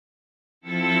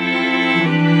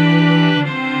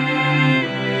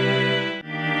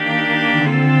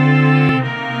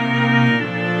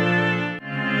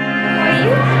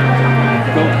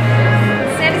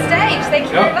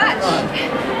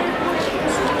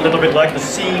a little bit like the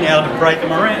scene out of Break 'em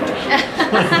Around.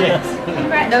 Yes.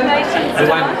 Congratulations,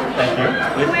 Don. Thank you.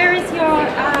 Where is your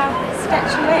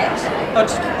statuette?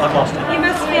 I've lost it. You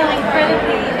must feel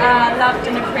incredibly loved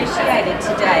and appreciated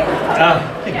today.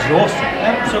 Exhausted.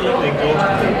 Absolutely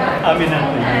exhausted. I mean,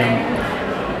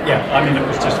 yeah, I mean, it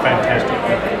was just fantastic.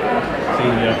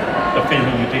 The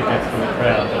feeling you did get from the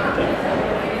crowd.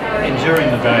 Enduring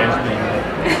the day has been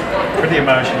pretty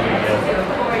emotionally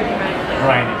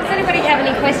draining. Does anybody have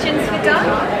any questions for Don?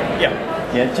 Yeah.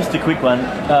 Yeah, just a quick one.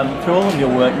 Through all of your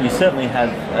work, you certainly have,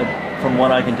 from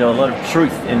what I can tell, a lot of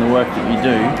truth in the work that you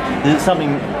do. Is it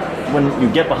something, when you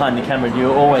get behind the camera, do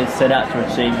you always set out to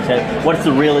achieve? You say, what's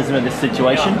the realism of this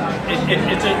situation?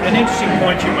 It's an interesting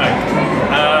point you make.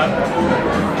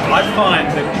 I find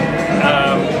that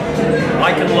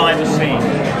I can line the scene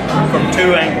from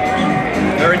two angles,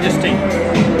 very distinct.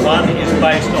 One is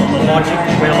based on the logic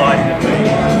of where life could be,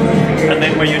 and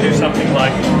then when you do something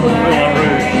like Moulin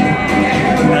Rouge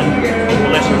and the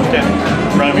lesser extent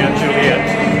Romeo and Juliet,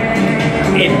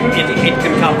 it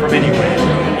can come from anywhere.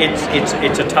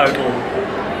 It's a total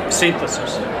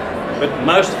synthesis. But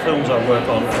most films I work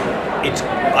on,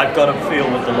 I've got to feel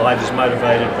that the light is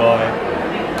motivated by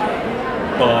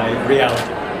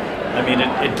reality. I mean,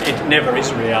 it never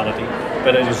is reality,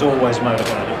 but it is always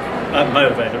motivated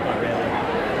by reality.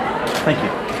 Thank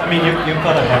you. I mean, you've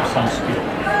got to have some skill,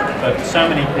 but so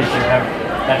many people have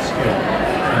that skill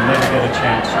and never get a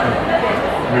chance to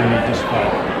really display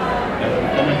it.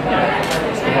 I mean,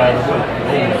 it's the way of the world, it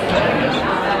always is, I guess.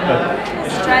 But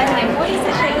Australian, what is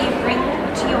it that you bring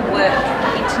to your work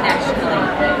internationally?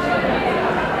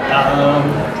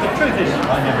 The truth is,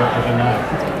 I never ever know.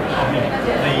 I mean,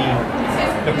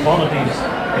 the qualities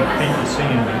that people see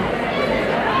in me,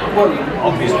 well,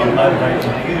 obviously motivate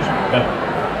them to use me, but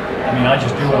I mean, I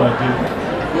just do what I do,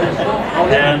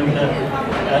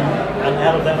 and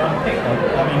out of that I'm picked.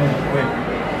 I mean,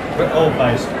 we're all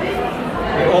based.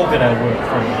 We all get our work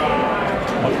from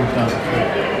what we've done before,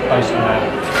 based on our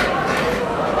work.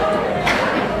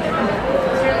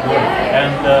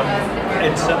 And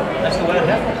that's the way it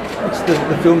happens. What's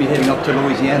the film you're heading up to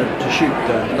Louisiana to shoot,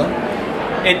 Don?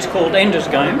 It's called Ender's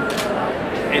Game.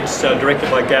 It's directed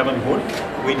by Gavin Hood.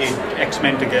 We did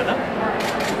X-Men together.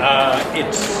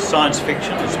 It's science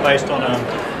fiction. It's based on a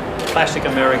classic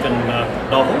American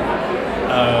novel.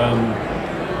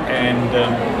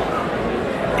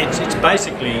 It's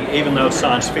basically, even though it's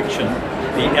science fiction,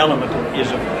 the element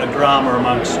is a drama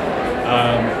amongst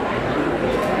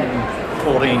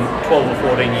 12 or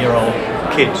 14-year-old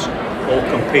kids all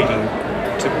competing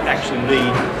to actually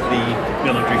lead the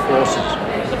military forces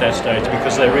at that stage,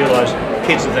 because they realise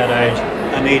kids of that age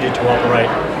are needed to operate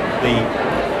the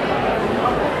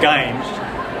games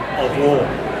of war.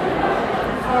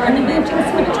 For an emerging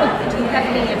cinematographer, do you have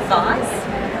any advice?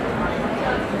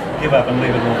 Give up and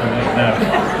leave it all for me. No.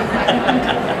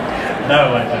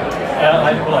 No, I don't.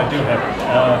 Well, I do have.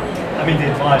 I mean, the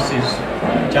advice is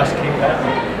just keep at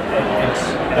it.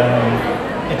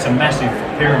 It's a massive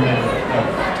pyramid of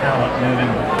talent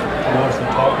moving towards the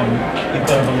top, and you've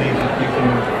got to believe that you can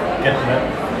get to that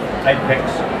apex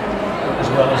as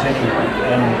well as anyone,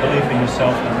 and believe in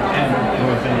yourself and your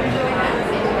ability.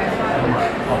 And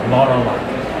a lot of luck.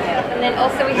 And then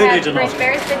also we have Bruce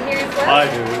Beresford here as well. I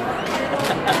do.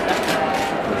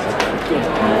 Good.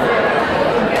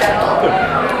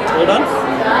 All done?